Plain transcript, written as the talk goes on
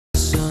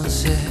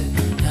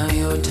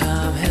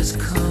has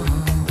come.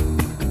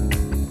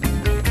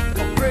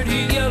 A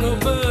pretty yellow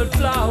bird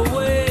fly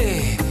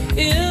away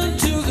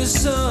into the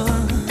sun.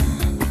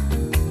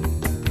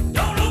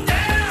 Don't look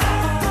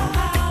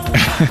down.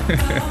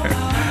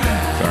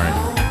 Sorry.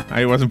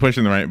 I wasn't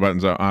pushing the right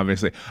buttons,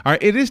 obviously. All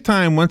right, it is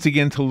time once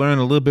again to learn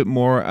a little bit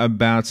more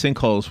about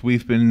sinkholes.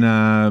 We've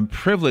been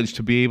privileged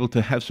to be able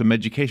to have some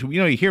education.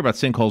 You know, you hear about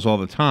sinkholes all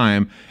the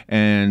time,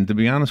 and to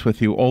be honest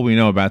with you, all we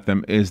know about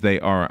them is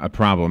they are a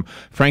problem.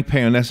 Frank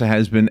Payonessa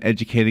has been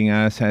educating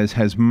us, as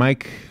has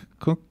Mike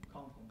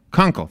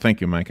Conkle.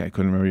 Thank you, Mike. I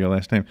couldn't remember your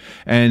last name.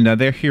 And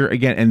they're here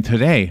again. And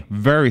today,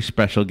 very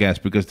special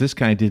guest, because this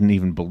guy didn't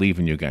even believe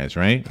in you guys,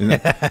 right?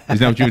 Isn't that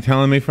what you were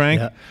telling me,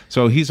 Frank? Yeah.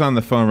 So he's on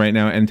the phone right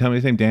now. And tell me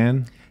his name,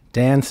 Dan?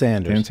 Dan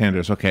Sanders. Dan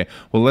Sanders. Okay.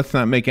 Well, let's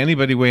not make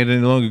anybody wait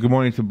any longer. Good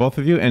morning to both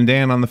of you. And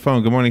Dan on the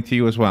phone, good morning to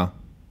you as well.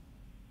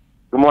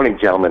 Good morning,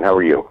 gentlemen. How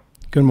are you?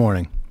 Good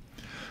morning.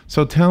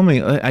 So tell me,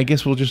 I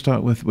guess we'll just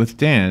start with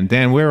Dan.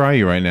 Dan, where are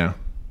you right now?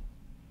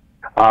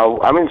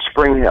 I'm in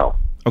Spring Hill.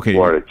 Okay,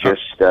 Florida,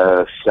 just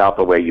south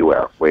of where you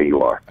are.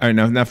 All right,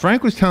 now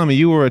Frank was telling me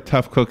you were a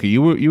tough cookie.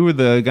 You were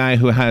the guy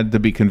who had to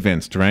be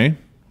convinced, right?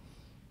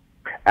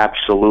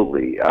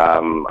 Absolutely.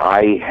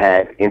 I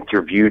had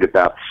interviewed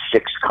about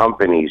 6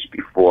 companies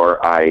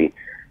before I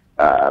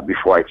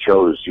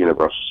chose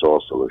Universal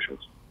Soil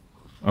Solutions.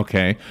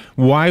 Okay,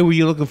 why were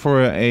you looking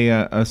for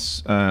a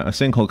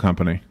sinkhole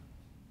company?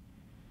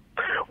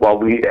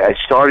 Well, I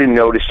started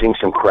noticing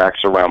some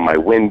cracks around my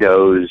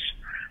windows.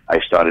 I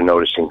started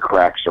noticing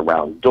cracks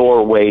around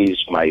doorways.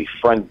 My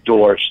front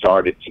door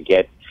started to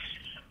get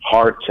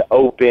hard to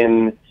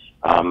open.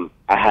 I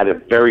had a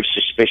very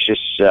suspicious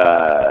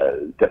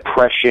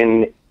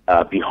depression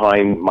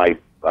behind my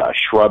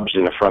shrubs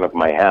in the front of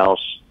my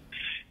house.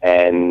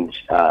 And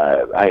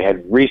I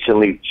had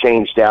recently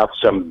changed out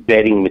some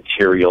bedding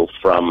material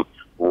from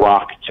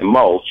rock to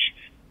mulch.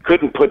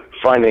 Couldn't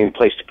find any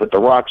place to put the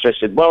rock, so I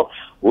said, well,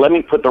 let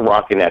me put the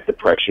rock in that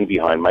depression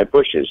behind my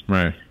bushes.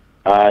 Right.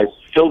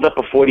 Filled up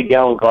a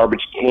 40-gallon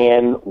garbage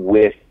can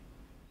with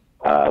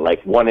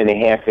like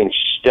 1.5-inch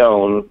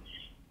stone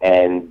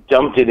and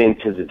dumped it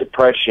into the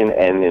depression,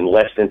 and in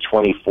less than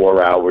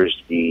 24 hours,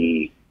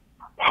 the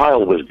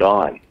pile was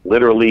gone.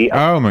 Literally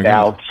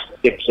about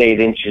 6-8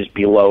 inches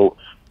below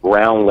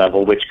ground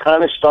level, which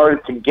kind of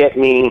started to get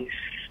me,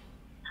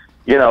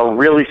 you know,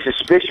 really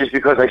suspicious,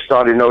 because I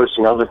started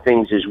noticing other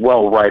things as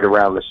well right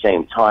around the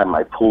same time.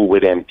 My pool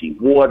with empty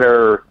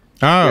water.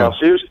 Oh. You know,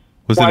 so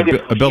was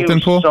it a built-in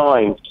pool?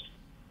 Signs.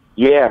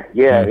 Yeah,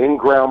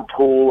 in-ground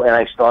pool, and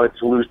I started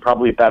to lose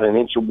probably about 1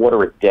 inch of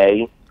water a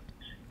day.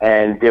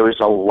 And there was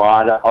a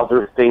lot of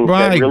other things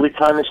that really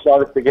kind of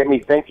started to get me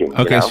thinking.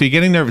 Okay, so you're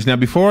getting nervous. Now,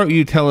 before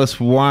you tell us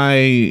why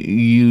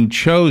you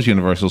chose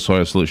Universal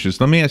Soil Solutions,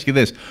 let me ask you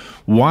this.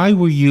 Why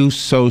were you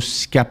so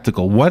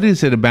skeptical? What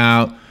is it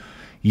about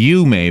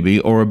you, maybe,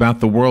 or about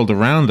the world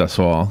around us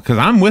all? Because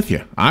I'm with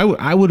you.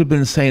 I would have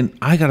been saying,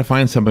 I got to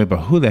find somebody,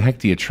 but who the heck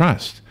do you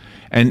trust?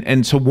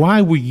 And so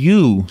why were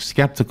you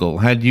skeptical?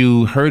 Had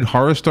you heard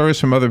horror stories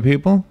from other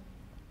people?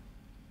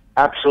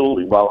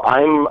 Absolutely. Well,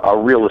 I'm a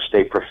real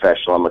estate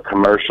professional. I'm a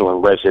commercial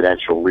and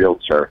residential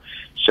realtor.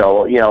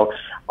 So, you know,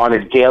 on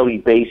a daily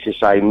basis,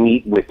 I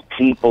meet with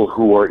people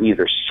who are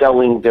either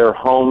selling their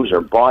homes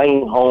or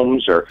buying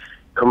homes or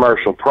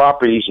commercial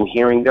properties and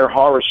hearing their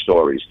horror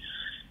stories.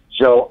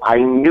 So I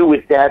knew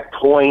at that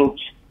point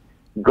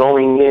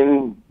going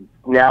in,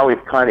 now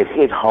it kind of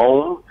hit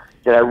home,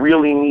 that I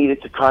really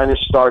needed to kind of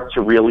start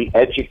to really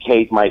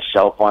educate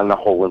myself on the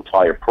whole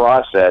entire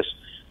process,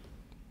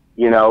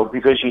 you know,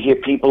 because you hear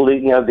people,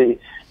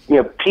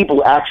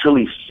 people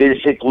actually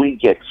physically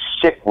get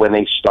sick when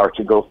they start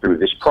to go through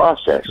this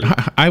process.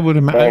 I would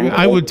imagine.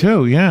 I would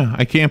too. Yeah,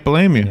 I can't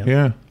blame you.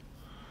 Yeah.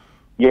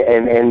 Yeah,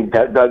 and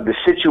the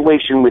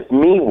situation with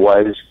me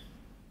was,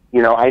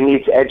 you know, I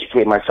needed to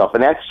educate myself,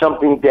 and that's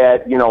something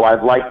that, you know,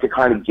 I'd like to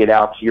kind of get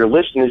out to your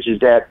listeners, is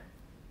that,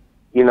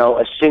 you know,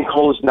 a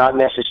sinkhole is not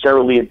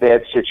necessarily a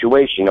bad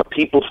situation. You know,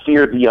 people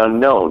fear the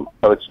unknown,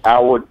 so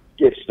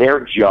it's their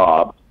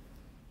job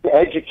to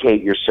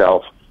educate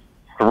yourself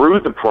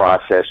through the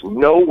process,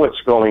 know what's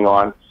going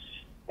on,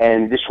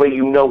 and this way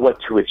you know what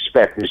to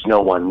expect. There's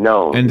no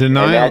unknown. And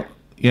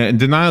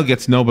denial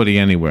gets nobody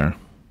anywhere.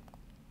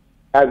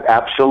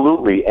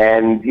 Absolutely.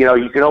 And, you know,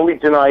 you can only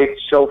deny it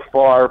so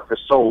far for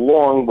so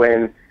long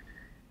when,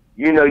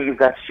 you know, you've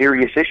got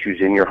serious issues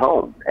in your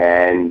home.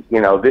 And,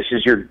 you know, this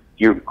is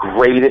your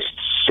greatest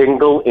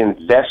single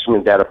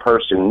investment that a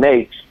person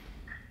makes.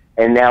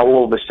 And now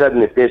all of a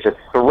sudden, if there's a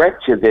threat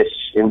to this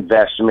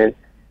investment,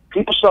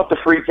 people start to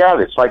freak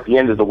out. It's like the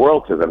end of the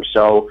world to them.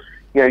 So,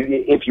 you know,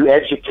 if you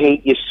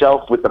educate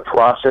yourself with the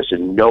process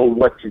and know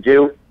what to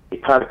do,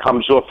 it kind of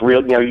comes off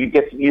real, you know,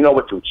 you know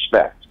what to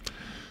expect.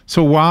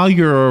 So while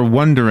you're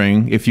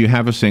wondering if you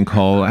have a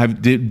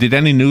sinkhole, did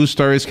any news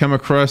stories come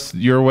across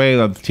your way,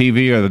 of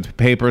TV or the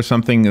paper, or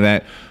something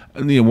that,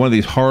 you know, one of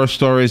these horror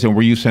stories, and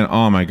were you saying,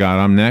 oh my God,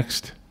 I'm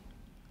next?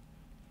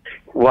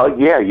 Well,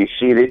 yeah, you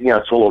see it, you know,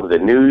 it's all over the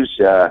news.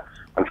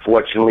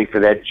 Unfortunately for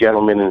that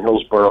gentleman in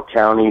Hillsborough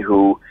County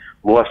who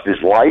lost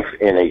his life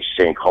in a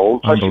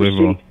sinkhole. Plus,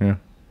 Unbelievable. Yeah.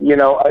 You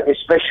know,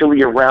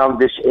 especially around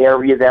this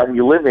area that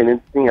we live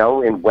in, you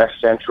know, in West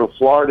Central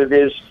Florida,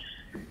 there's,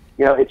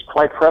 you know, it's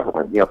quite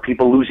prevalent. You know,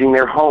 people losing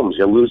their homes,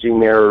 they're losing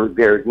their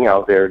you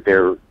know,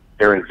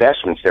 their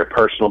investments, their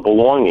personal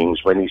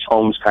belongings when these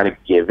homes kind of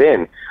give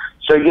in.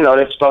 So, you know,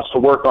 that starts to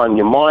work on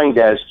your mind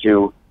as to,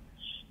 you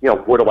know,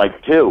 what do I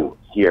do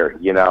here,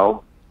 you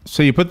know?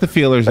 So you put the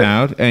feelers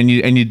out, and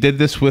you did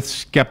this with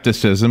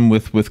skepticism,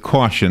 with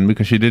caution,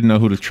 because you didn't know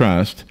who to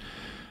trust.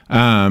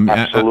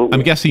 Absolutely.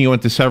 I'm guessing you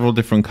went to several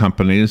different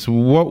companies.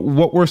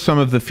 What were some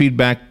of the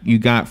feedback you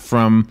got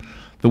from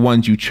the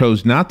ones you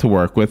chose not to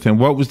work with, and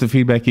what was the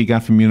feedback you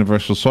got from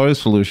Universal Soil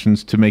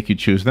Solutions to make you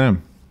choose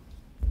them?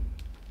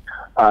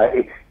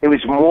 It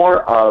was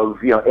more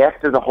of, you know,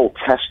 after the whole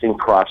testing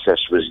process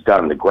was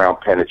done, the ground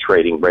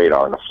penetrating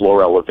radar and the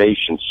floor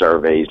elevation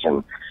surveys,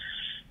 and,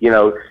 you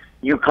know,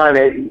 you kind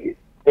of,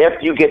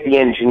 after you get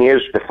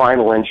the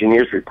final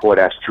engineer's report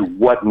as to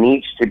what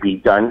needs to be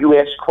done, you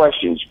ask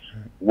questions.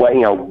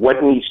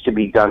 What needs to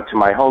be done to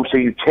my home? So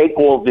you take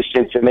all this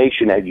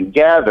information that you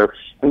gather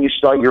and you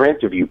start your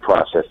interview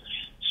process.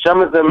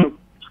 Some of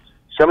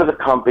the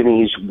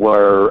companies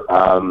were,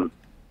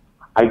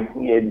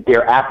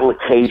 their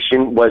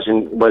application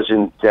wasn't what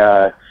you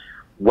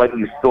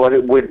thought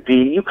it would be.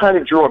 You kind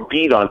of draw a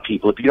bead on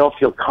people. If you don't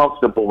feel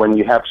comfortable when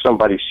you have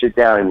somebody sit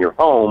down in your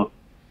home,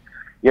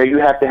 you know, you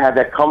have to have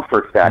that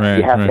comfort factor. Right,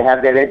 you have to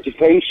have that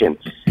education.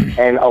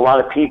 And a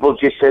lot of people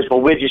just says, well,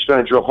 we're just going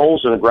to drill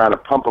holes in the ground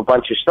and pump a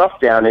bunch of stuff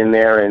down in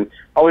there, and,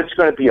 oh, it's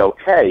going to be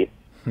okay.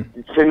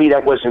 To me,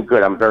 that wasn't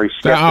good. I'm very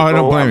skeptical. I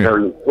don't blame I'm you.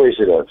 very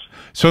inquisitive.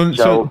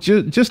 So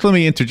just let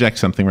me interject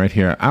something right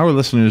here. Our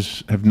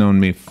listeners have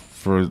known me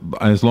for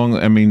as long,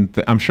 I mean,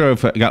 I'm sure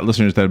I've got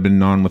listeners that have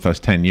been on with us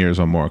 10 years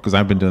or more, because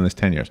I've been doing this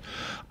 10 years.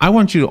 I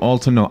want you all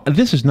to know,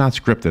 this is not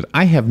scripted.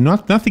 I have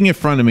nothing in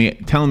front of me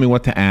telling me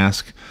what to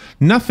ask,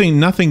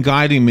 nothing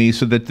guiding me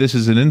so that this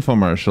is an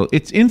infomercial.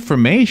 It's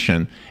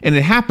information, and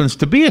it happens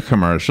to be a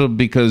commercial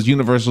because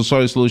Universal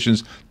Soil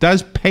Solutions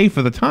does pay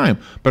for the time.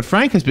 But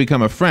Frank has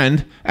become a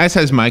friend, as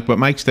has Mike, but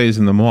Mike stays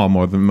in the mall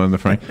more than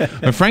Frank.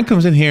 But Frank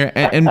comes in here,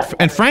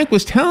 and Frank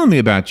was telling me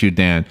about you,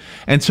 Dan.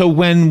 And so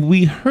when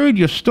we heard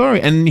your story,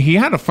 and he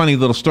had a funny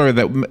little story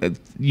that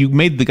you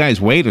made the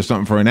guys wait or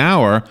something for an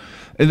hour,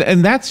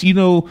 and that's, you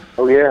know,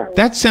 oh, yeah,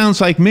 that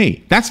sounds like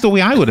me. That's the way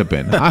I would have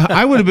been.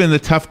 I would have been the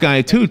tough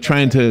guy too,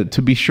 trying to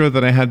be sure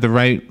that I had the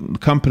right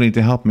company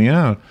to help me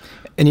out.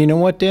 And you know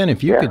what, Dan,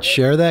 if you could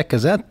share that,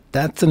 because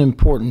that's an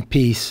important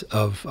piece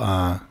of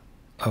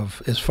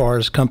as far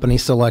as company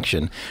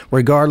selection,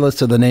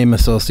 regardless of the name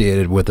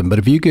associated with them. But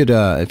if you could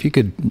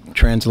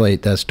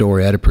translate that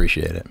story, I'd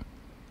appreciate it.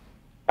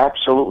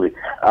 Absolutely.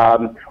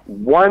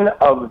 One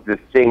of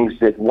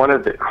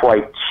the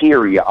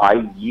criteria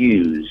I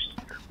used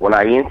when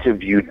I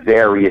interviewed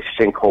various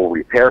sinkhole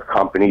repair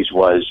companies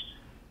was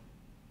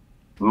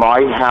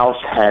my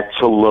house had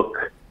to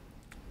look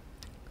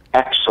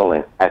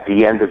excellent at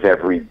the end of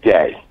every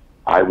day.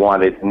 I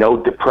wanted no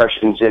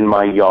depressions in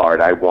my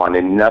yard. I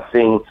wanted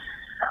nothing.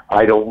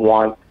 I don't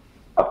want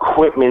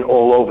equipment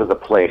all over the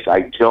place.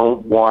 I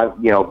don't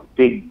want, you know,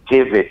 big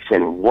divots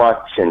and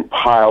ruts and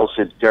piles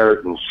of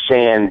dirt and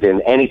sand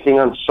and anything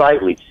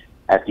unsightly.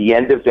 At the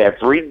end of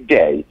every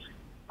day,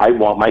 I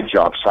want my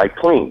job site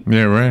clean.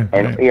 Yeah, right.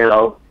 And, you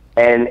know,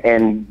 and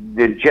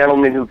the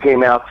gentleman who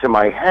came out to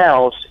my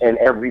house and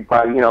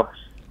everybody, you know,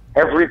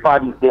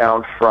 everybody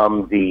down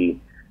from the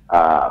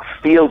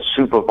field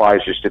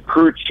supervisors to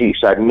crew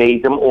chiefs, I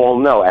made them all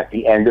know at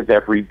the end of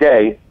every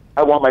day,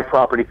 I want my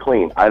property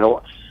clean. I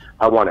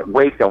want it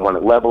raked, I want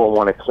it level, I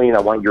want it clean, I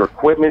want your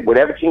equipment,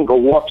 whatever can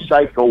go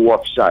off-site, go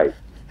off-site.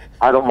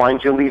 I don't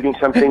mind you leaving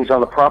some things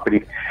on the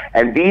property.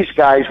 And these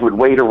guys would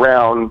wait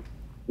around.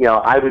 You know,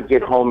 I would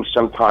get home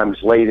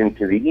sometimes late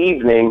into the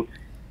evening,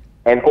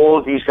 and all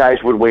of these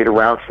guys would wait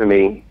around for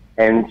me.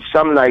 And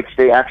some nights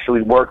they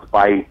actually worked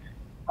by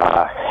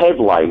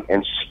headlight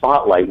and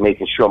spotlight,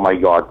 making sure my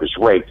yard was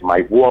raked,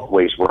 my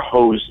walkways were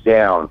hosed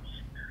down,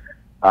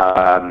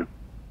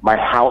 my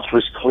house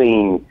was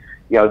clean.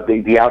 You know,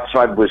 the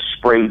outside was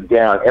sprayed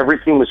down.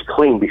 Everything was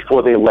clean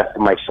before they left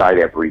my site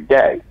every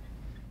day.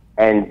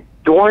 And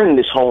during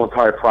this whole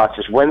entire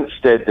process, when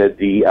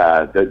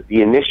the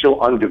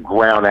initial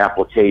underground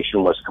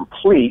application was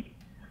complete,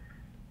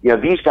 you know,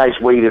 these guys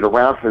waited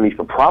around for me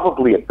for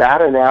probably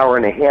about an hour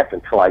and a half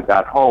until I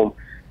got home.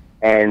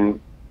 And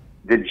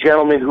the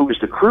gentleman who was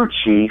the crew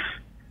chief,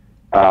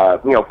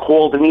 you know,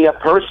 called me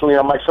up personally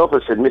on my cell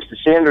phone and said, Mr.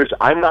 Sanders,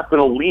 I'm not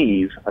going to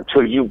leave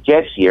until you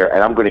get here,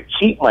 and I'm going to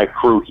keep my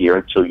crew here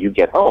until you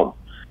get home.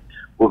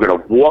 We're going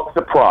to walk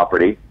the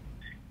property.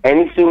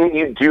 Anything that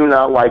you do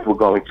not like, we're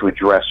going to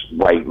address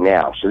right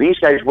now. So these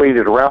guys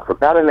waited around for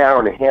about an hour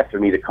and a half for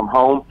me to come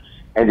home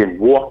and then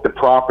walk the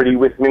property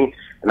with me.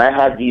 And I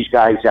had these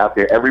guys out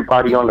there,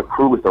 everybody on the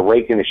crew with a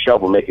rake and a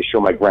shovel, making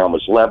sure my ground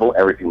was level,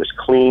 everything was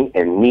clean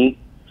and neat.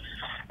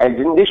 And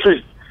then this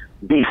was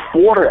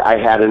before I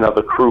had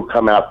another crew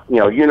come out. You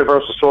know,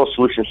 Universal Soil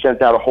Solutions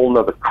sent out a whole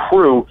nother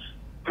crew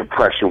to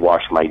pressure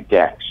wash my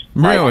decks.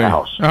 my Really?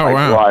 house, Oh, my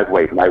wow.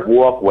 driveway, my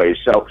walkway.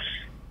 So,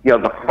 you know,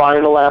 the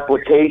final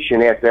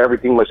application after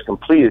everything was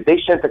completed,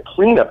 they sent a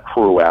cleanup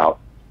crew out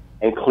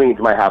and cleaned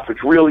my house,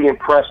 which really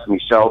impressed me.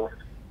 So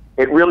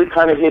it really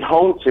kind of hit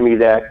home to me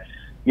that,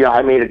 you know,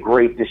 I made a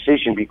great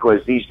decision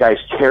because these guys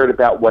cared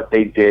about what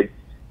they did.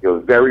 They were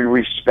very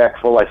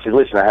respectful. I said,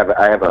 listen, I have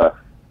a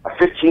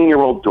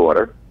 15-year-old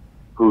daughter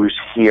who's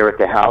here at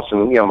the house,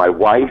 and, you know, my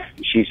wife,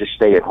 she's a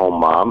stay-at-home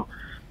mom.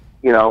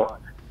 You know,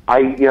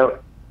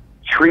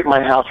 treat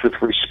my house with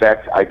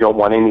respect. I don't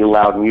want any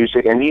loud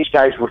music. And these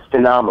guys were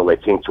phenomenal. They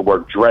came to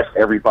work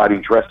everybody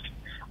dressed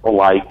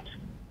alike,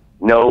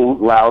 no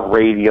loud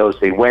radios.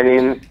 They went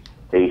in,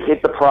 they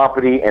hit the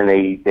property, and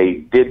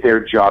they did their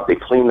job. They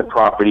cleaned the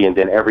property, and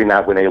then every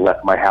night when they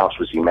left, my house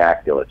was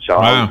immaculate. So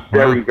I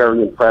was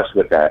very impressed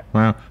with that.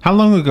 Wow. How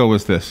long ago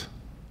was this?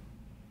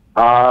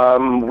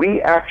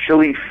 We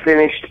actually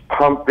finished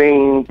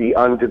pumping the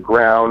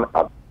underground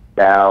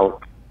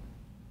about,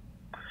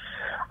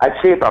 I'd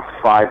say about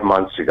 5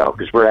 months ago,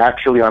 because we're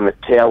actually on the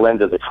tail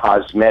end of the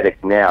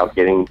cosmetic now,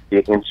 getting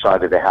the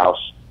inside of the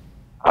house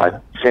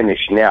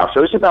finished now.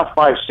 So it's about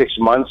 5-6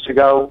 months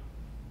ago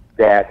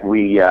that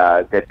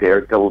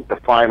the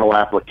final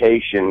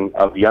application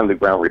of the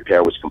underground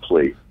repair was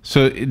complete.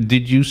 So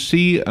did you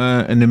see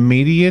an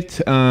immediate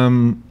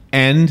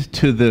end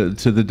to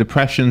the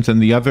depressions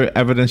and the other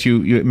evidence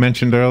you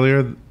mentioned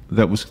earlier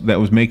that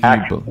was making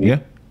you?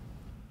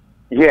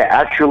 Yeah,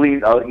 actually, you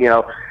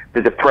know,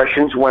 the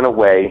depressions went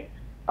away.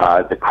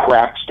 The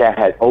cracks that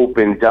had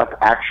opened up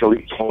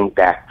actually came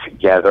back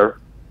together.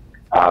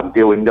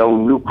 There were no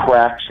new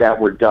cracks that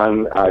were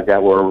done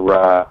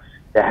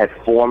that had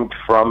formed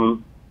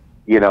from,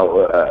 you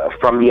know,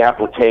 from the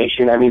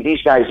application. I mean,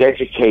 these guys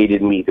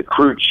educated me, the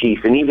crew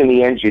chief, and even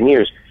the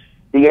engineers.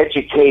 They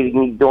educated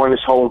me during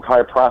this whole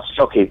entire process.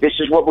 Okay, this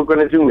is what we're going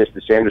to do,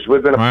 Mr. Sanders.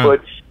 We're going to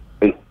put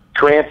a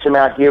transom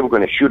out here. We're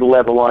going to shoot a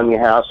level on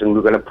your house, and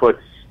we're going to put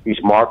these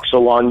marks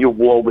along your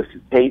wall with the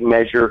tape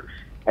measure,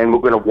 and we're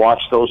going to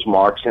watch those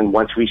marks. And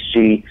once we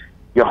see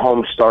your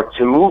home start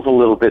to move a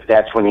little bit,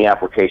 that's when the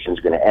application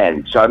is going to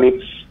end. So, I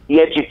mean, the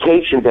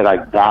education that I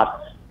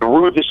got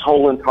through this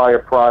whole entire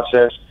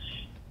process,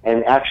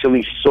 and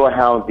actually saw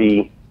how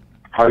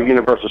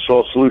Universal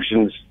Solar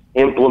Solutions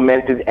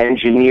implemented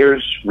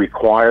engineers'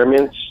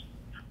 requirements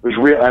was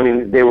real. I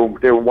mean, they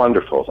were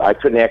wonderful. I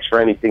couldn't ask for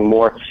anything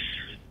more.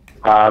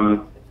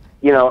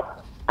 You know,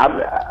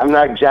 I'm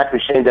not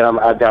exactly saying that I'm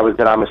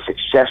a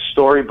success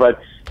story,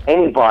 but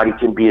anybody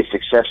can be a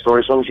success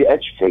story as long as you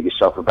educate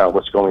yourself about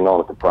what's going on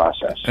with the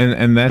process.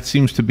 And that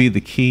seems to be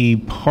the key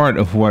part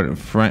of what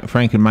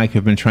Frank and Mike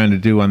have been trying to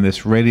do on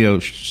this radio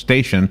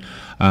station.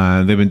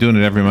 They've been doing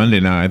it every Monday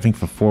now, I think,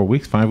 for 4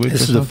 weeks, 5 weeks.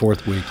 This is the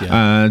fourth week,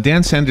 yeah.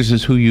 Dan Sanders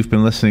is who you've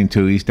been listening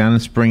to. He's down in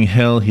Spring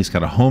Hill. He's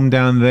got a home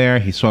down there.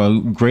 He saw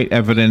great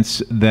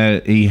evidence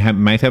that he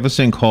might have a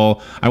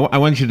sinkhole. I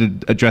want you to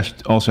address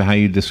also how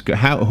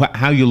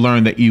you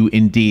learned that you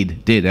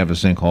indeed did have a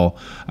sinkhole,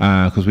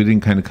 because we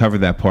didn't kind of cover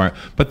that part.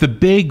 But the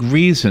big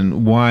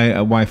reason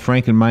why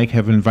Frank and Mike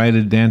have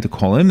invited Dan to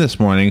call in this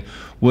morning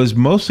was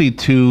mostly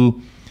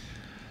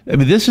I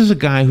mean, this is a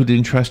guy who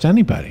didn't trust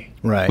anybody.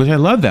 Right. Which I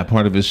love that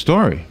part of his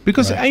story.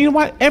 Because you know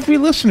what? Every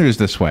listener is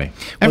this way.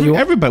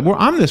 Everybody.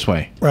 I'm this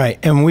way. Right.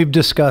 And we've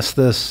discussed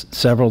this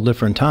several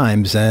different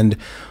times. And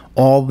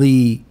all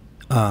the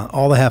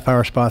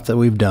half-hour spots that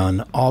we've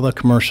done, all the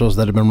commercials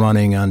that have been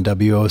running on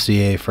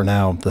WOCA for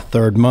now the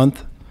third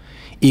month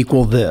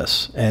equal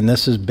this. And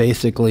this is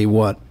basically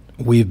what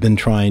we've been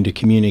trying to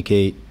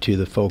communicate to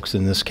the folks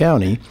in this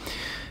county.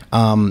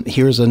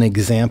 Here's an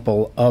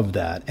example of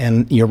that.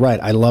 And you're right.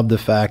 I love the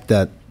fact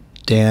that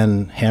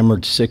Dan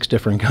hammered 6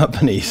 different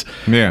companies,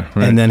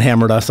 and then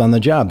hammered us on the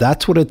job.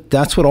 That's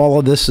what all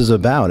of this is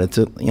about. It's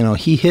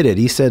he hit it.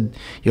 He said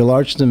your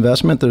largest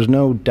investment. There's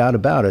no doubt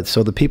about it.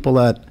 So the people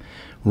that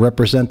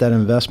represent that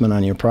investment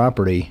on your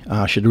property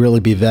should really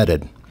be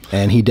vetted.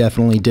 And he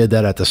definitely did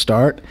that at the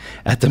start,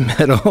 at the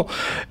middle,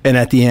 and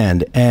at the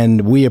end.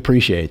 And we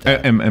appreciate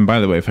that. And by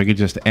the way, if I could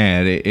just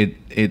add,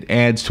 it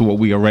adds to what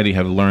we already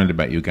have learned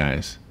about you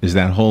guys, is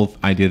that whole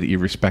idea that you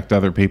respect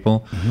other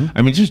people. Mm-hmm.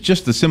 I mean,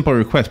 just the simple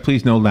request,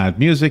 please no loud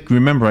music.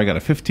 Remember, I got a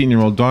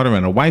 15-year-old daughter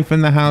and a wife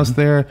in the house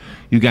there.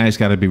 You guys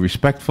got to be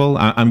respectful.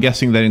 I'm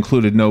guessing that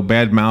included no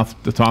bad mouth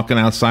talking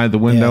outside the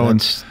window. Yeah,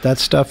 that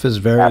stuff is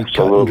very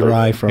cut and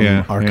dry from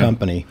our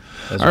company.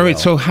 All right,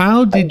 so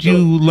how did you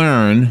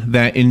learn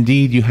that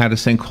indeed you had a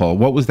sinkhole?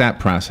 What was that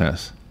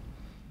process?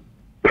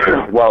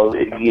 Well,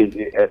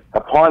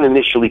 upon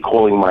initially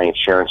calling my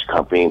insurance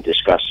company and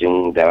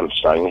discussing that I'm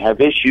starting to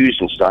have issues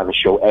and starting to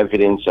show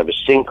evidence of a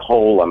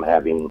sinkhole, I'm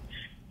having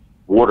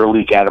water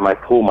leak out of my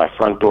pool, my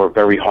front door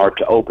very hard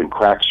to open,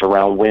 cracks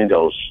around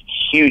windows,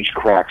 huge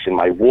cracks in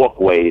my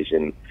walkways,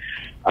 and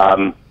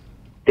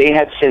they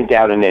had sent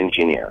out an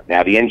engineer.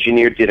 Now, the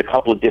engineer did a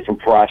couple of different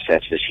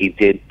processes.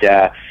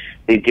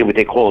 They did what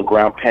they call a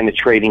ground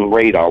penetrating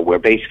radar, where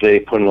basically they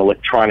put an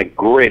electronic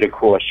grid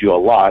across your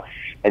lot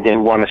and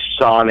then run a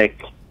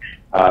sonic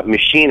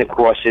machine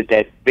across it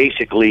that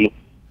basically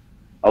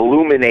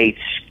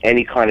illuminates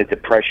any kind of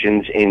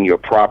depressions in your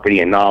property,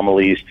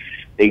 anomalies.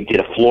 They did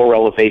a floor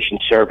elevation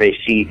survey,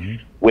 see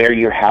where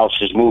your house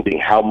is moving,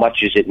 how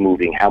much is it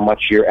moving, how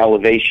much your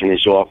elevation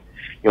is off.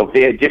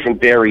 There are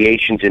different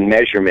variations in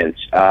measurements.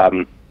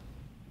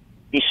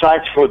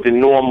 Besides for the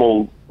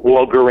normal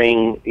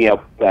augering,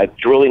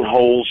 drilling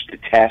holes to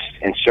test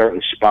in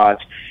certain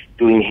spots,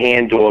 doing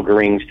hand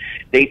augerings,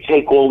 they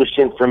take all this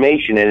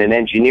information and an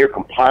engineer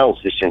compiles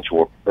this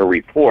into a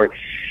report.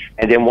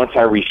 And then once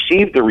I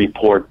receive the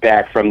report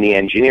back from the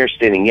engineer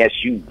stating, yes,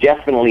 you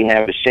definitely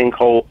have a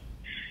sinkhole,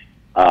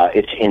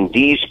 it's in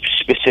these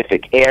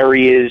specific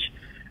areas,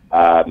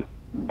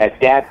 at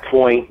that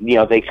point,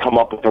 they come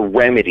up with a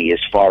remedy as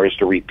far as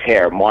the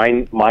repair.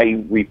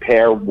 My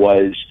repair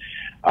was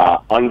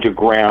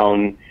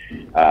underground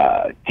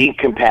deep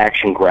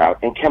compaction grout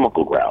and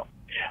chemical grout.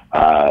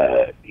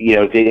 And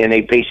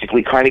they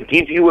basically kind of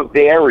give you a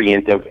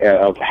variant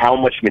of how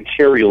much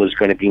material is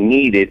going to be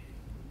needed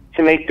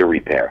to make the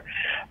repair.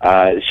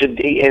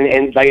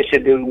 And like I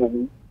said,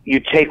 you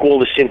take all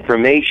this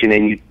information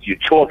and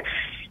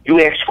you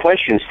ask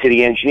questions to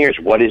the engineers.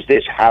 What is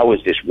this? How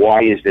is this?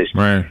 Why is this?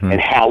 Right. And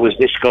how is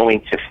this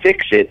going to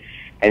fix it?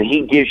 And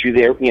he gives you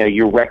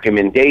your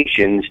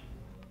recommendations.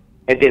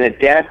 And then at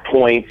that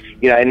point,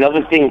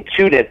 another thing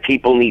too that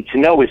people need to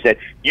know is that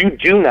you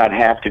do not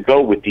have to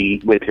go with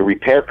the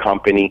repair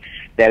company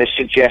that is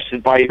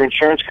suggested by your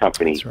insurance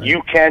company. Right.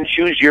 You can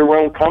choose your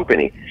own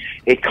company.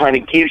 It kind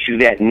of gives you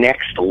that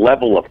next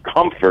level of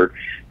comfort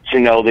to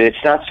know that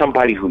it's not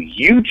somebody who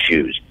you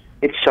choose.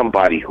 It's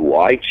somebody who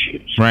I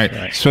choose.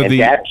 Right. So and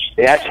that's.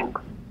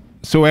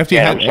 So after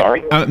you had, I'm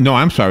sorry. No,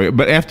 I'm sorry.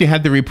 But after you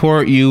had the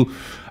report, you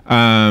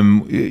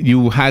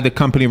had a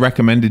company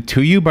recommended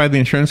to you by the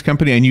insurance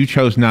company, and you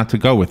chose not to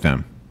go with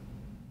them.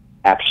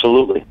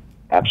 Absolutely.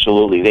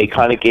 They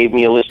kind of gave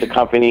me a list of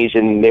companies,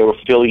 and they were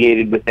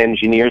affiliated with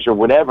engineers or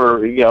whatever,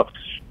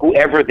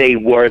 whoever they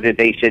were, that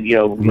they said,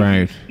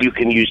 right, you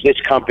can use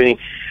this company.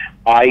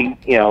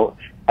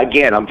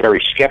 Again, I'm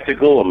very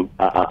skeptical.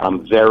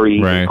 I'm very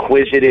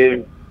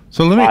inquisitive.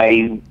 So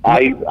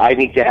I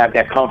need to have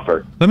that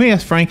comfort. Let me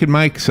ask Frank and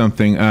Mike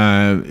something.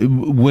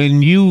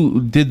 When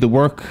you did the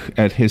work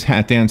at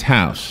Dan's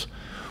house,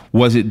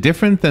 was it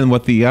different than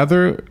what the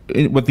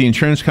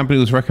insurance company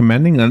was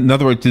recommending? In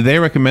other words, did they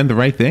recommend the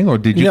right thing, or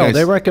did you guys? No,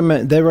 they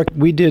recommend.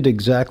 We did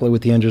exactly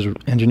what the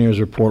engineer's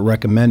report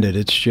recommended.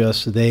 It's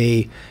just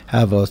they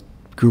have a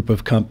group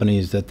of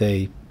companies that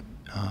they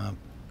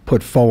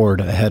put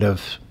forward ahead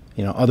of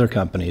other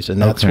companies, and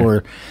that's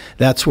where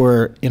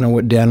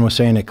what Dan was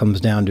saying. It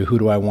comes down to, who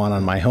do I want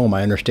on my home?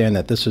 I understand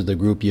that this is the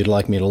group you'd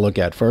like me to look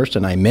at first,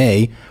 and I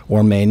may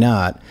or may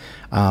not.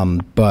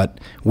 But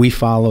we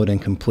followed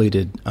and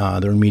completed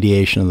the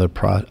remediation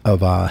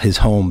of his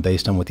home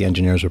based on what the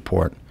engineer's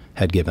report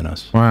had given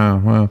us.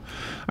 Wow.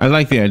 I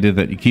like the idea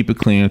that you keep it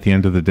clean at the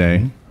end of the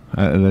day.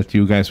 That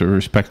you guys are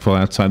respectful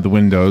outside the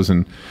windows,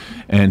 and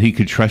he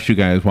could trust you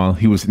guys while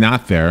he was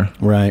not there,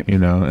 right?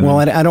 Well,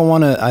 I don't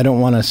want to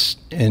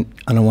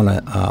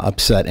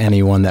upset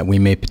anyone that we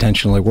may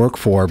potentially work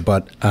for,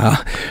 but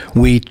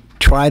we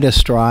try to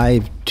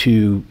strive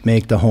to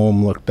make the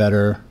home look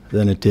better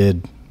than it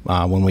did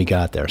when we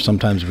got there.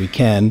 Sometimes we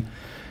can,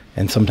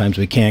 and sometimes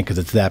we can't because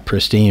it's that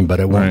pristine, but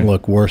it won't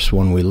look worse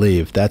when we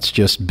leave. That's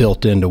just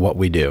built into what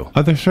we do.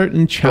 Are there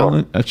certain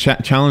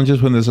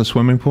challenges when there's a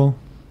swimming pool?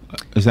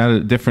 Is that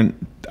a different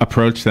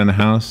approach than a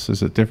house?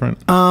 Is it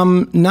different?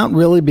 Not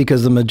really,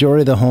 because the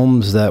majority of the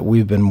homes that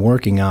we've been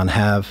working on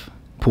have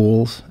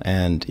pools,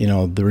 and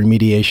the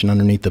remediation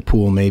underneath the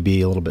pool may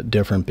be a little bit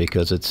different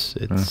because it's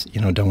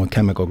done with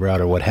chemical grout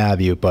or what have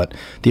you, but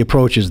the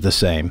approach is the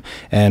same.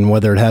 And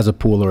whether it has a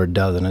pool or it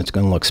doesn't, it's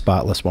going to look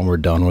spotless when we're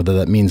done, whether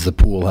that means the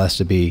pool has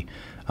to be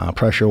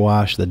pressure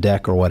wash, the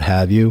deck, or what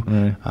have you.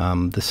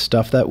 The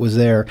stuff that was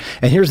there.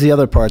 And here's the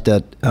other part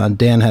that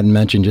Dan hadn't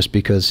mentioned, just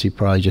because he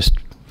probably just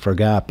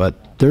forgot,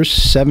 but there's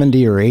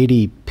 70 or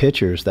 80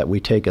 pictures that we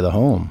take of the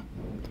home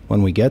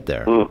when we get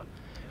there.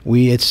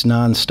 It's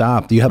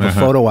nonstop. You have a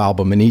photo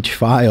album in each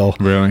file,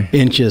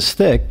 inches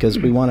thick, because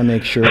we want to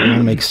make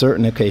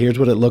certain, okay, here's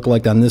what it looked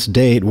like on this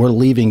date. We're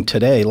leaving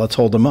today. Let's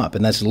hold them up.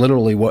 And that's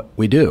literally what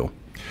we do.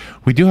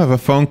 We do have a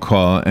phone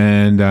call,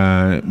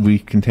 and we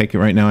can take it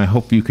right now. I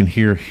hope you can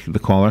hear the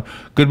caller.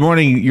 Good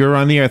morning. You're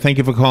on the air. Thank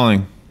you for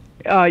calling.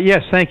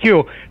 Yes, thank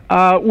you.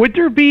 Would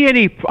there be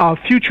any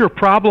future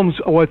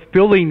problems with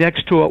building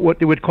next to what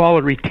they would call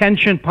a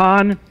retention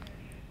pond?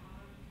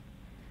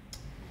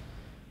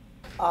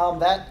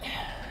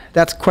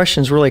 That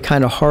question's really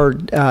kind of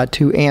hard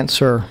to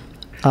answer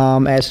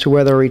as to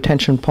whether a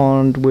retention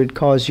pond would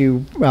cause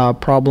you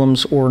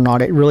problems or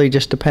not. It really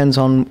just depends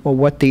on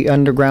what the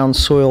underground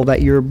soil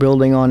that you're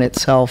building on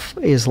itself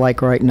is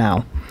like right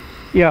now.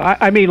 Yeah,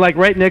 I mean, like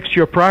right next to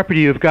your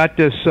property, you've got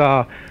this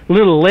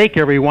little lake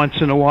every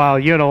once in a while.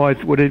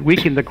 Would it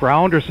weaken the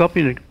ground or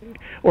something,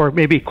 or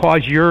maybe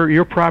cause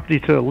your property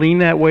to lean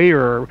that way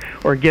or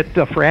get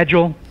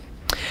fragile?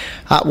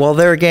 Well,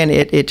 there again,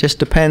 it just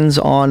depends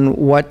on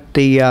what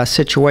the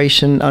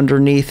situation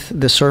underneath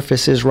the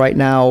surface is right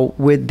now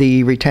with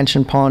the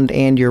retention pond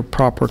and your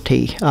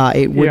property.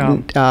 It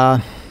wouldn't.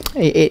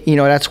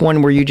 That's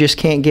one where you just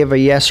can't give a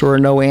yes or a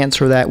no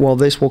answer that, well,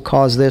 this will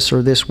cause this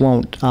or this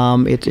won't.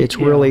 It's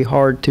really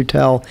hard to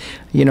tell,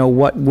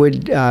 what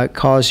would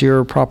cause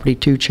your property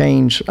to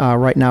change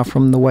right now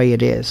from the way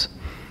it is.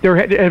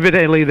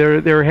 Evidently,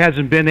 there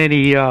hasn't been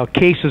any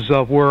cases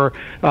of where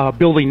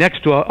building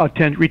next to a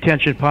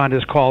retention pond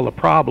is called a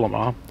problem,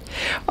 huh?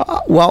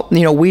 Well,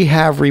 we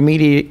have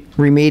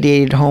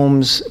remediated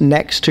homes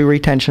next to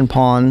retention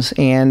ponds,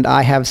 and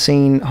I have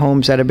seen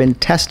homes that have been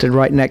tested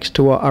right next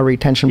to a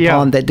retention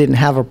pond that didn't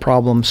have a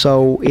problem.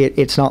 So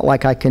it's not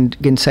like I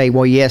can say,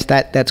 well, yes,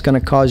 that's going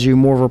to cause you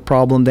more of a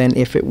problem than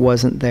if it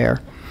wasn't there.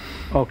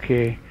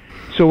 Okay.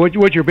 So what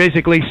you're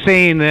basically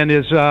saying then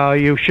is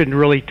you shouldn't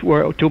really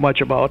worry too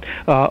much about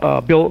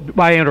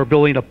buying or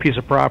building a piece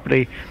of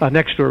property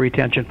next to a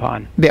retention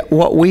pond. Yeah,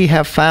 what we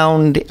have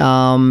found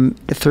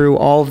through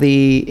all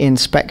the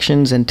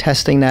inspections and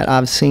testing that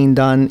I've seen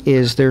done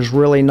is there's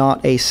really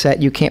not a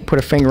set. You can't put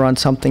a finger on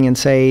something and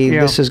say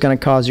this is going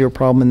to cause you a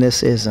problem and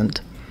this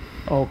isn't.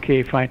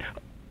 Okay, fine.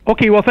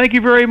 Okay, well, thank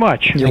you very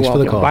much. Thanks for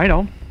the call. Bye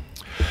now.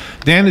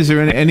 Dan, is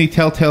there any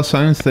telltale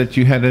signs that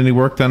you had any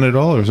work done at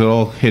all, or is it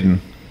all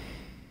hidden?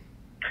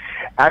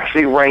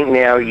 Actually, right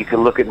now, you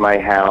can look at my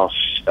house,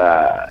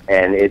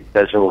 and it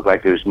doesn't look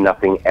like there's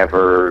nothing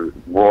ever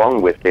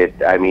wrong with it.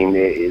 I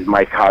mean,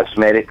 my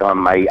cosmetic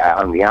on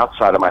the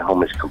outside of my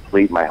home is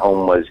complete. My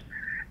home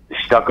the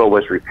stucco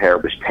was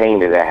repaired, was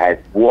painted. I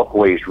had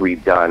walkways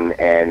redone,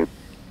 and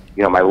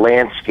my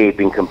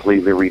landscaping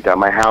completely redone.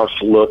 My house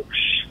looks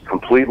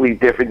completely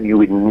different. You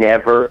would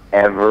never,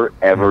 ever,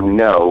 ever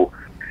know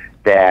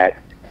that.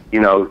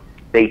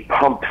 They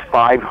pumped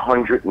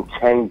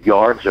 510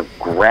 yards of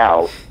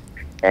grout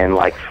and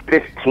like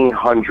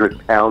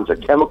 1,500 pounds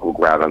of chemical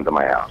grout under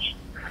my house.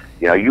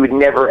 You would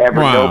never ever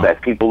know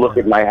that. People look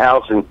at my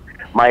house, and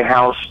my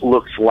house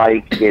looks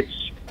like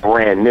it's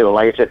brand new.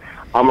 Like I said,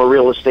 I'm a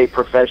real estate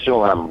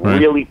professional, and I'm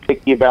really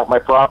picky about my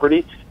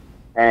property.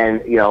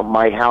 And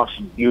my house,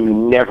 you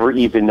never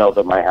even know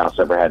that my house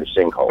ever had a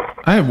sinkhole.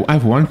 I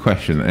have one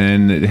question,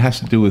 and it has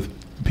to do with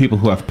people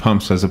who have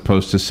pumps as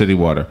opposed to city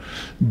water.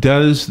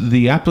 Does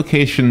the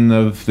application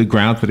of the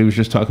grout that he was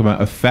just talking about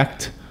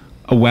affect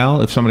a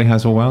well, if somebody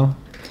has a well?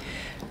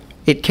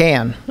 It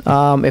can.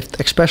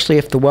 Especially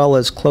if the well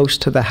is close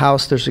to the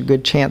house, there's a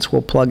good chance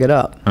we'll plug it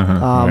up.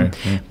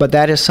 But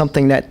that is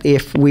something that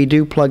if we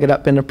do plug it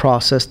up in the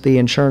process, the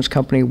insurance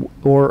company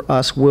or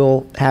us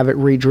will have it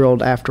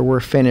re-drilled after we're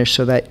finished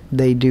so that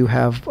they do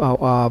have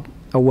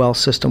a well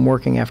system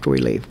working after we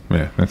leave.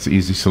 Yeah, that's the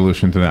easy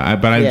solution to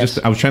that.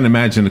 I was trying to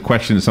imagine the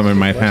question that somebody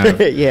might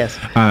have yes.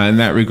 In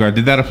that regard.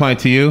 Did that apply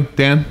to you,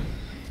 Dan?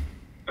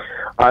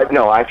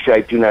 No, actually,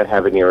 I do not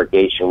have an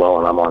irrigation well,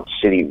 and I'm on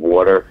city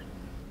water.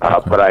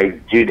 But I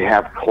did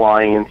have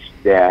clients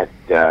that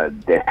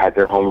had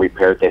their home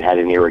repaired that had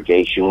an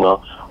irrigation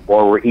well,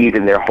 or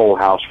even their whole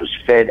house was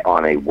fed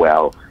on a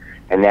well,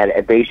 and that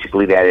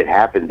had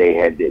happened. They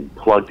had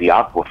plugged the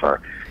aquifer,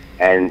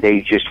 and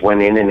they just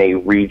went in and they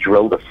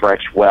re-drilled a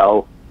fresh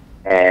well,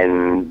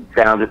 and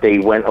found that they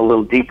went a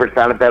little deeper,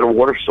 found a better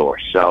water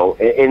source. So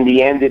in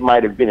the end, it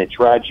might have been a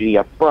tragedy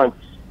up front,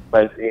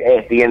 but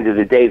at the end of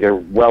the day, their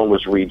well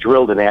was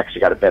re-drilled, and they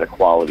actually got a better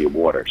quality of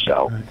water.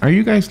 So, are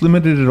you guys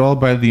limited at all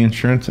by the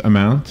insurance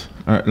amount?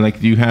 Do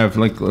you have,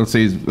 let's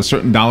say, a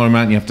certain dollar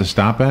amount you have to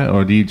stop at,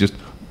 or do you just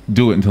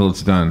do it until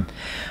it's done?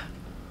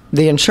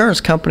 The insurance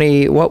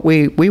company,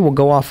 we will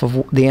go off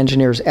of the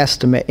engineer's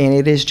estimate, and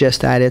it is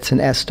just that, it's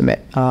an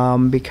estimate,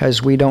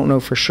 because we don't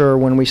know for sure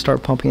when we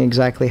start pumping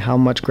exactly how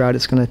much grout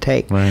it's going to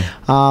take. Right.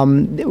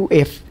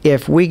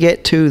 If we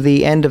get to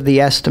the end of the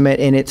estimate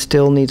and it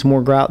still needs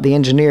more grout, the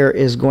engineer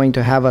is going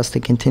to have us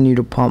to continue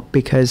to pump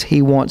because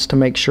he wants to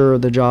make sure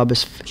the job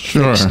is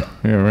fixed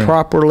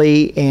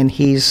properly, and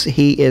he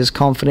is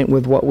confident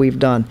with what we've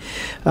done.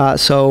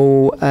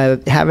 So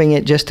having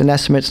it just an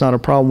estimate is not a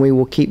problem. We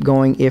will keep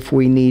going if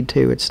we need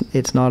to.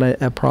 It's not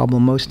a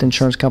problem. Most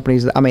insurance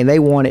companies, they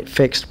want it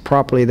fixed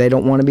properly. They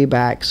don't want to be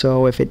back.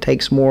 So if it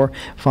takes more,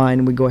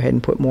 fine, we go ahead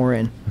and put more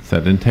in. It's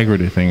that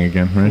integrity thing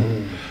again, right?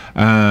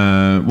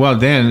 Well,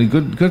 Dan,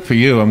 good for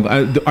you.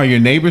 Are your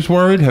neighbors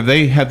worried? Have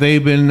they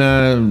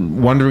been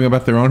wondering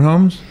about their own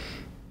homes?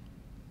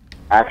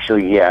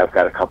 Actually, yeah, I've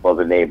got a couple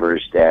other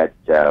neighbors that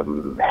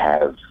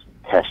have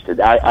tested.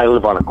 I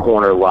live on a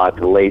corner lot.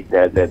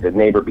 The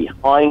neighbor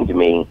behind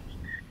me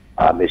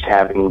is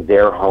having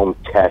their home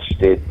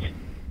tested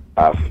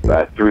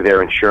through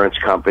their insurance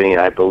company,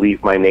 and I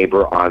believe my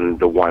neighbor on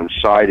the one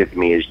side of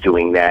me is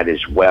doing that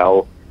as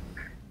well.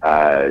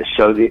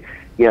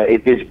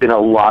 There's been a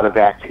lot of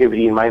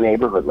activity in my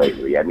neighborhood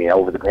lately.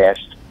 Over the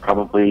past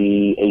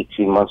probably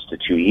 18 months to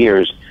 2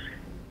 years,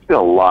 there's been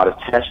a lot of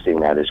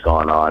testing that has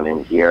gone on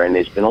in here, and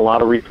there's been a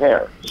lot of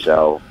repair.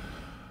 So,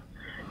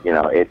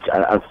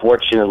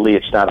 unfortunately,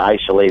 it's not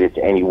isolated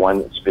to any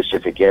one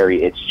specific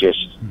area. It's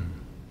just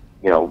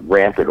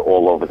rampant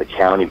all over the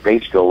county,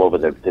 basically all over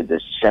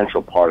the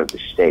central part of the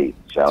state.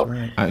 So,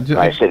 right.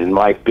 I said, in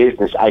my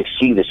business, I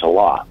see this a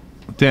lot.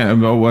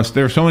 Dan,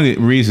 there are so many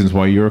reasons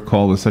why your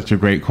call is such a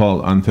great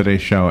call on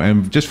today's show.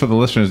 And just for the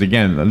listeners,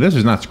 again, this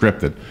is not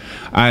scripted.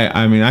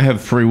 I mean, I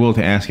have free will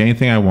to ask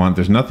anything I want.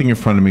 There's nothing in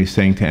front of me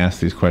saying to ask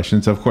these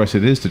questions. Of course,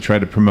 it is to try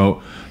to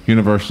promote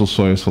universal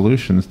soil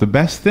solutions. The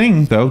best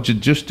thing, though, to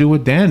just do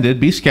what Dan did,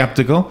 be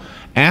skeptical,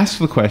 ask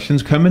the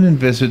questions, come in and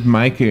visit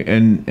Mike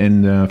and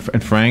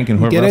Frank and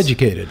whoever Get else.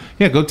 educated.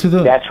 Yeah, go to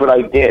the... That's what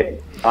I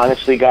did.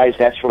 Honestly, guys,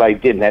 that's what I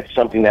did. And that's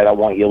something that I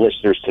want your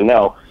listeners to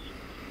know.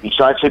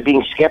 Besides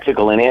being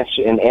skeptical and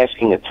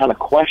asking a ton of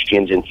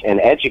questions and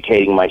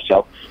educating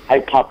myself, I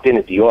popped in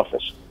at the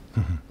office.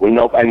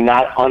 I'm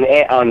not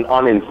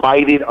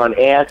uninvited,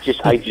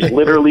 unasked. I just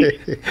literally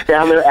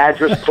found their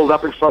address, pulled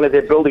up in front of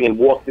their building, and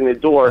walked in the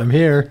door. I'm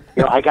here.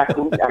 I got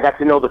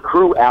to know the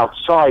crew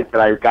outside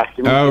that I got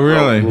to meet. Oh,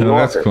 really? Oh,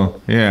 that's office.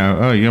 cool. Yeah.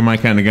 Oh, you're my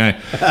kind of guy.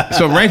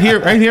 So right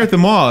here at the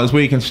mall is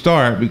where you can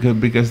start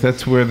because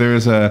that's where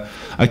there's a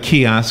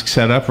kiosk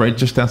set up right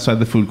just outside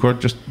the food court,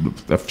 just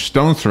a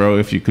stone throw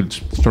if you could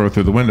throw it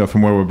through the window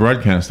from where we're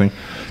broadcasting. Do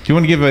you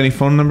want to give any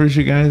phone numbers,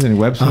 you guys? Any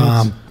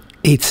websites?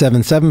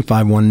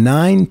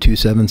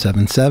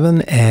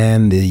 877-519-2777,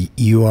 and the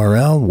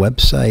URL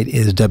website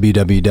is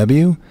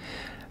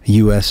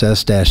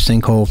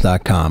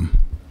www.uss-sinkhole.com.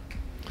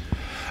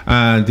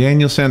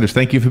 Daniel Sanders,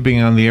 thank you for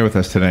being on the air with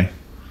us today.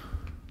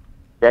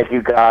 Thank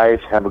you, guys.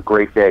 Have a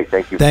great day.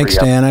 Thank you. Thanks,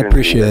 for the Dan. I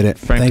opportunity. appreciate it.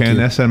 Frank Thank you.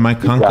 Annessa and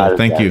Mike got Kunkel, it,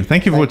 thank Dan. you.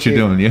 Thank you for what you're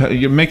doing.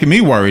 You're making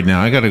me worried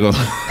now. I got to go.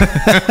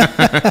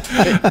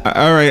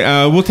 All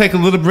right, we'll take a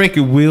little break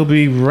and we'll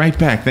be right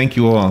back. Thank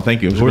you all.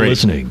 Thank you. It was You're great.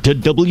 listening to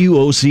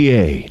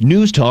WOCA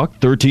News Talk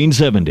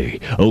 1370,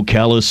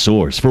 Ocala's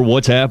source for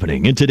what's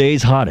happening in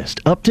today's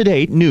hottest,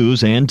 up-to-date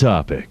news and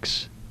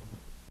topics.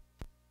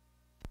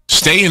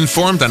 Stay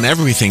informed on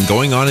everything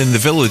going on in the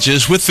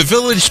villages with the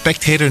Village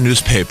Spectator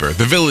newspaper.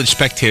 The Village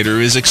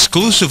Spectator is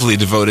exclusively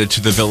devoted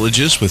to the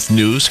villages with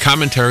news,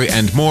 commentary,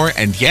 and more.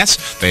 And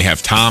yes, they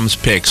have Tom's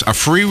Picks, a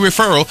free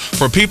referral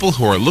for people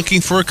who are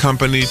looking for a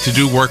company to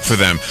do work for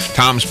them.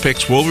 Tom's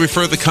Picks will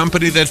refer the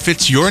company that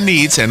fits your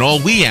needs, and all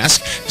we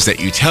ask is that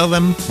you tell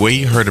them where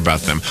you heard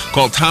about them.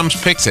 Call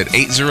Tom's Picks at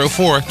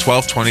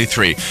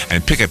 804-1223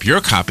 and pick up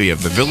your copy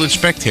of the Village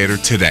Spectator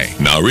today.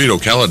 Now read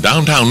Ocala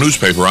Downtown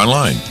newspaper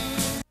online.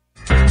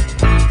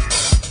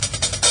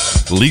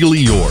 Legally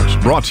Yours,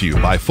 brought to you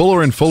by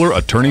Fuller & Fuller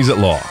Attorneys at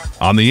Law.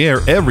 On the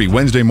air every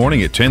Wednesday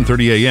morning at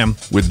 10:30 a.m.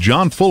 with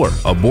John Fuller,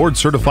 a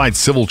board-certified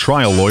civil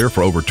trial lawyer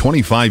for over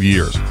 25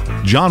 years.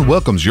 John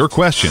welcomes your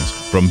questions,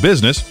 from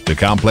business to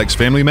complex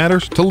family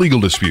matters to legal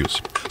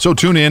disputes. So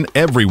tune in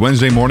every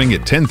Wednesday morning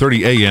at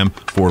 10:30 a.m.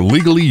 for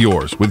Legally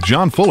Yours with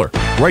John Fuller,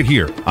 right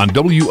here on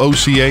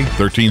WOCA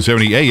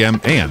 1370 AM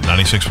and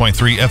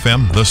 96.3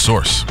 FM, The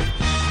Source.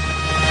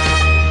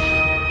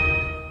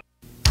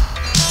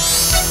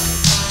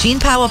 Gene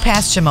Powell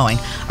Pasture Mowing.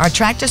 Our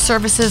tractor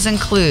services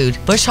include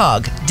bush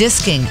hog,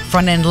 disking,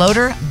 front end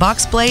loader,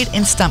 box blade,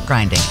 and stump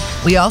grinding.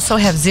 We also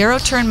have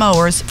zero-turn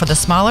mowers for the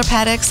smaller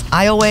paddocks,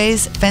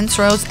 aisleways, fence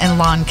rows, and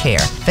lawn care.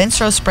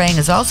 Fence row spraying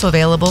is also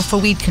available for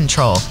weed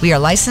control. We are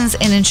licensed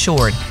and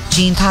insured.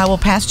 Gene Powell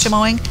Pasture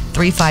Mowing,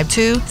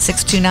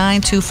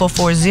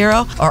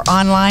 352-629-2440, or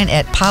online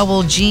at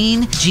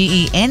powellgene,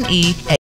 Gene,